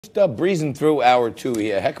Just breezing through hour two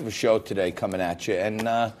here. Heck of a show today coming at you.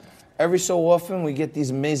 And every so often we get these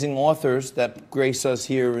amazing authors that grace us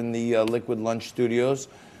here in the Liquid Lunch studios.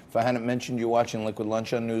 If I hadn't mentioned, you're watching Liquid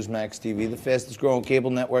Lunch on Newsmax TV, the fastest growing cable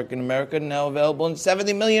network in America, now available in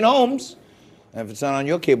 70 million homes. And if it's not on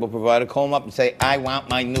your cable provider, call them up and say, I want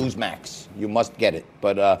my Newsmax. You must get it.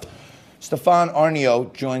 But Stefan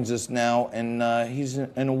Aarnio joins us now, and he's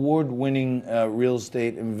an award-winning real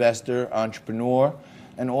estate investor, entrepreneur,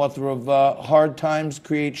 and author of Hard Times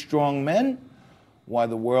Create Strong Men, Why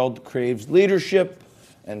the World Craves Leadership,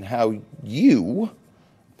 and How You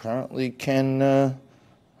apparently can,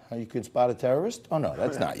 how you can spot a terrorist? Oh no,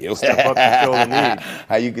 that's not you. Step up to fill the need.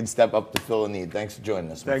 How you can step up to fill a need. Thanks for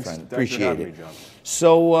joining us, my friend. Appreciate it. Me, John.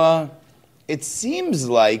 So it seems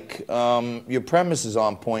like your premise is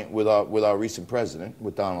on point with our recent president,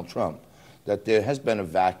 with Donald Trump, that there has been a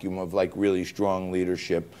vacuum of like really strong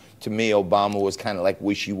leadership. To me, Obama was kind of like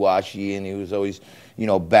wishy-washy, and he was always, you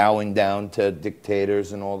know, bowing down to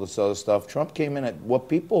dictators and all this other stuff. Trump came in at what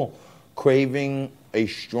people craving a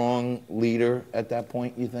strong leader at that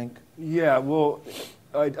point, you think? Yeah, well,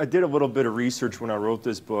 I did a little bit of research when I wrote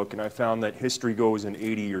this book, and I found that history goes in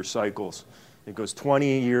 80-year cycles. It goes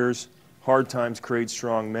 20 years, hard times create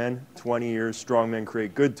strong men. 20 years, strong men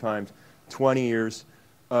create good times. 20 years,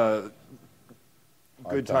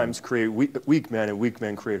 good times create weak men, and weak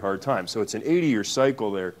men create hard times. So it's an 80-year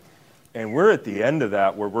cycle there. And we're at the end of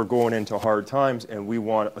that, where we're going into hard times, and we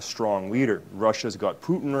want a strong leader. Russia's got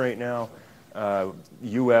Putin right now.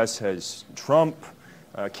 U.S. has Trump.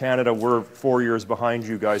 Canada, we're 4 years behind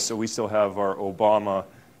you guys, so we still have our Obama,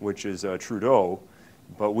 which is Trudeau.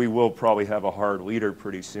 But we will probably have a hard leader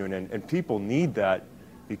pretty soon. And people need that,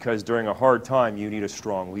 because during a hard time, you need a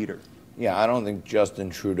strong leader. Yeah, I don't think Justin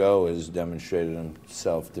Trudeau has demonstrated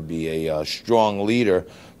himself to be a strong leader.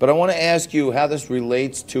 But I want to ask you how this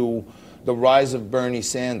relates to the rise of Bernie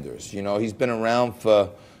Sanders. You know, he's been around for,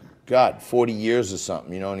 God, 40 years or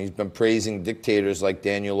something, you know, and he's been praising dictators like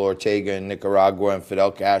Daniel Ortega in Nicaragua and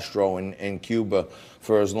Fidel Castro in Cuba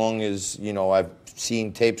for as long as, you know, I've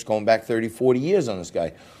seen tapes going back 30, 40 years on this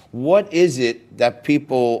guy. What is it that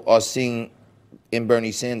people are seeing in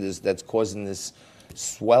Bernie Sanders that's causing this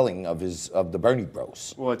swelling of the Bernie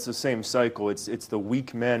bros? Well, it's the same cycle. It's the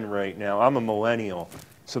weak men right now. I'm a millennial.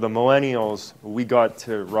 So the millennials, we got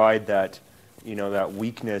to ride that, you know, that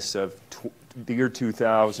weakness of the year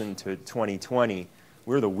 2000 to 2020.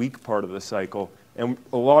 We're the weak part of the cycle. And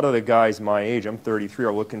a lot of the guys my age, I'm 33,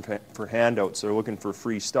 are looking for handouts. They're looking for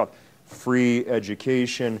free stuff. Free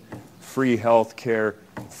education, free health care,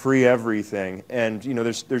 free everything. And, you know,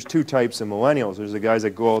 there's two types of millennials. There's the guys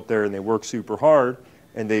that go out there and they work super hard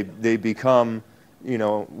and they become, you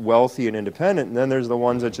know, wealthy and independent. And then there's the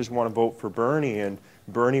ones that just want to vote for Bernie, and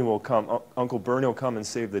Bernie will come, Uncle Bernie will come and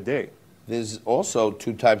save the day. There's also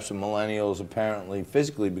two types of millennials apparently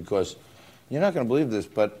physically, because you're not going to believe this,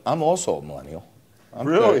 but I'm also a millennial.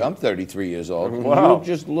 Really? I'm 33 years old. Wow. You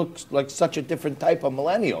just look like such a different type of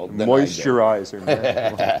millennial than Moisturizer,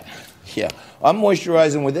 man. Yeah, I'm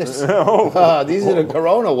moisturizing with this. These are the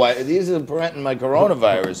corona. These are preventing my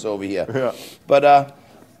coronavirus over here. Yeah. But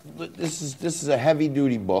this is a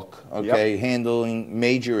heavy-duty book, okay, Yep. handling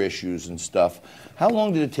major issues and stuff. How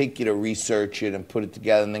long did it take you to research it and put it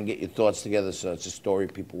together and then get your thoughts together so it's a story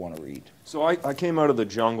people want to read? So I came out of the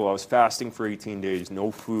jungle. I was fasting for 18 days,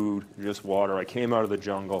 no food, just water. I came out of the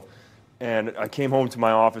jungle, and I came home to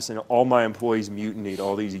my office, and all my employees mutinied,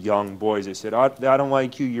 all these young boys. They said, I don't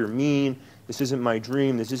like you, you're mean, this isn't my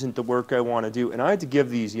dream, this isn't the work I want to do. And I had to give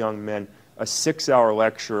these young men a 6-hour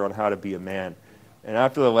lecture on how to be a man. And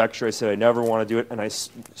after the lecture, I said, I never want to do it, and I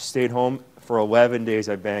stayed home for 11 days.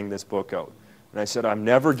 I banged this book out. And I said, I'm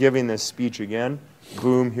never giving this speech again.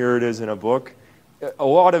 Boom, here it is in a book. A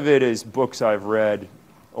lot of it is books I've read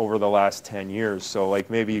over the last 10 years. So like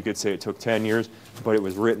maybe you could say it took 10 years, but it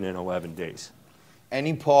was written in 11 days.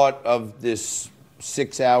 Any part of this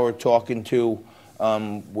 6-hour talking to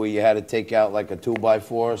where you had to take out like a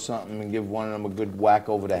 2x4 or something and give one of them a good whack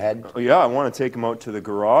over the head? Yeah, I want to take them out to the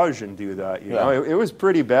garage and do that. You know, it was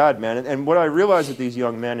pretty bad, man. And what I realized with these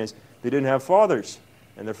young men is they didn't have fathers.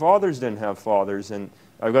 And their fathers didn't have fathers. And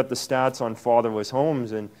I've got the stats on fatherless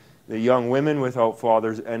homes, and the young women without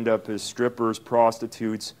fathers end up as strippers,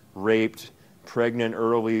 prostitutes, raped, pregnant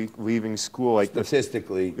early, leaving school. Like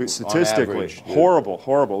statistically, statistically, on average, horrible,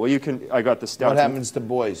 horrible. Well, I got the stats. What happens to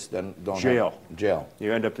boys then? Jail. Jail.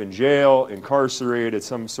 You end up in jail, incarcerated,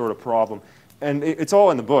 some sort of problem. And it's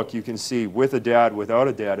all in the book. You can see with a dad, without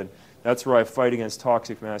a dad. And that's where I fight against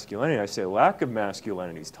toxic masculinity. I say lack of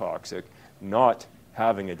masculinity is toxic, not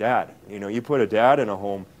having a dad. You know, you put a dad in a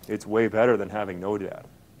home, it's way better than having no dad.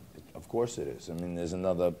 Of course it is. I mean, there's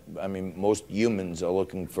another. I mean, most humans are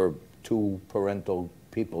looking for two parental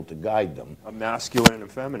people to guide them. A masculine and a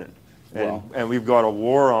feminine. Well. And we've got a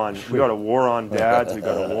war on dads. We've got a war on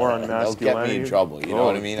masculinity. They'll get me in trouble. You know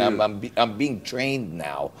what I mean? Dude. I'm being trained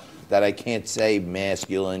now that I can't say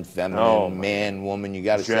masculine, feminine, man, woman. You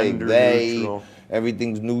got to say they. Neutral.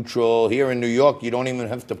 Everything's neutral. Here in New York, you don't even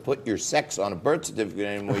have to put your sex on a birth certificate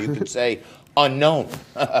anymore. You can say unknown.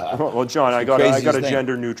 Well, John, I got a thing.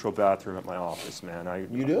 gender-neutral bathroom at my office, man.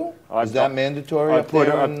 You do? Is that mandatory? It's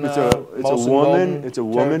a woman. It's a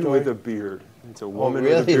woman with a beard. It's a woman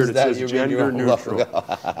with a beard. It says gender neutral.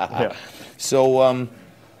 Yeah. So,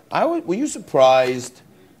 were you surprised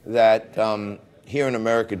that here in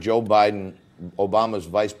America, Joe Biden, Obama's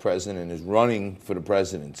vice president, is running for the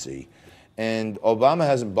presidency, and Obama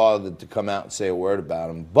hasn't bothered to come out and say a word about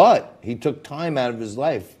him, but he took time out of his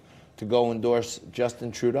life to go endorse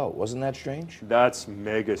Justin Trudeau. Wasn't that strange? That's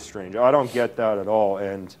mega strange. I don't get that at all,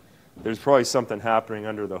 and there's probably something happening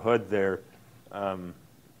under the hood there.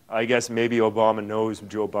 I guess maybe Obama knows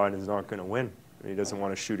Joe Biden's not going to win. He doesn't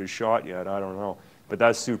want to shoot his shot yet. I don't know. But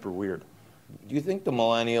that's super weird. Do you think the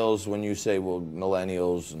millennials, when you say, well,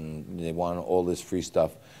 millennials and they want all this free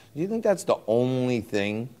stuff, do you think that's the only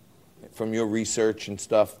thing from your research and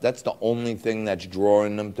stuff, that's the only thing that's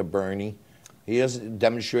drawing them to Bernie? He doesn't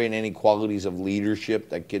demonstrate any qualities of leadership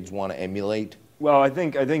that kids want to emulate? Well, I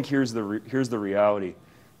think here's the reality.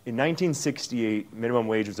 In 1968, minimum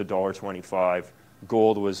wage was $1.25.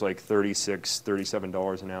 Gold was like $36,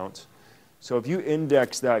 $37 an ounce. So if you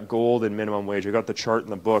index that gold and minimum wage, I got the chart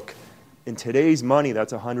in the book, in today's money,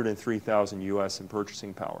 that's 103,000 US in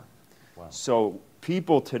purchasing power. Wow. So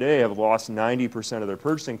people today have lost 90% of their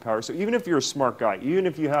purchasing power. So even if you're a smart guy, even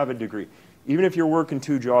if you have a degree, even if you're working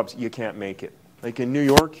 2 jobs, you can't make it. Like in New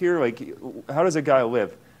York here, like how does a guy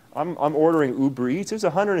live? I'm ordering Uber Eats. It was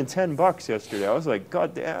 110 bucks yesterday. I was like,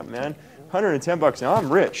 God damn, man, 110 bucks. Now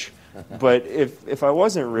I'm rich. But if I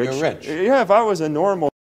wasn't rich, you're rich. Yeah, if I was a normal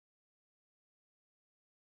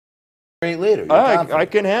Great leader. I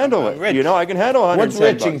can handle it. Rich. You know, I can handle 110 What's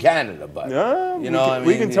rich bucks. in Canada, but you know,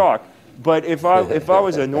 we can talk. But if I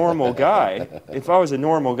was a normal guy,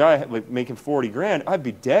 like making 40 grand, I'd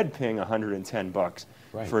be dead paying 110 bucks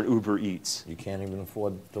for an Uber Eats. You can't even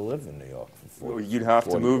afford to live in New York for 40. You'd have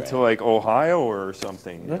to move to like Ohio or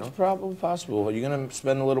something. That's probably possible. Are you going to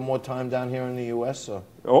spend a little more time down here in the U.S.? Or?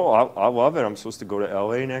 Oh, I love it. I'm supposed to go to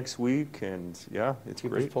L.A. next week, and yeah, it's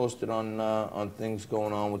Keep great. us posted on things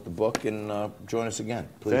going on with the book, and join us again,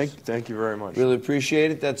 please. Thank you very much. Really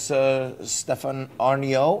appreciate it. That's Stefan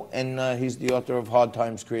Aarnio, and he's the author of Hard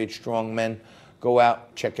Times Create Strong Men. Go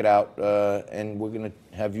out, check it out, and we're going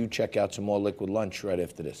to have you check out some more Liquid Lunch right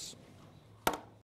after this.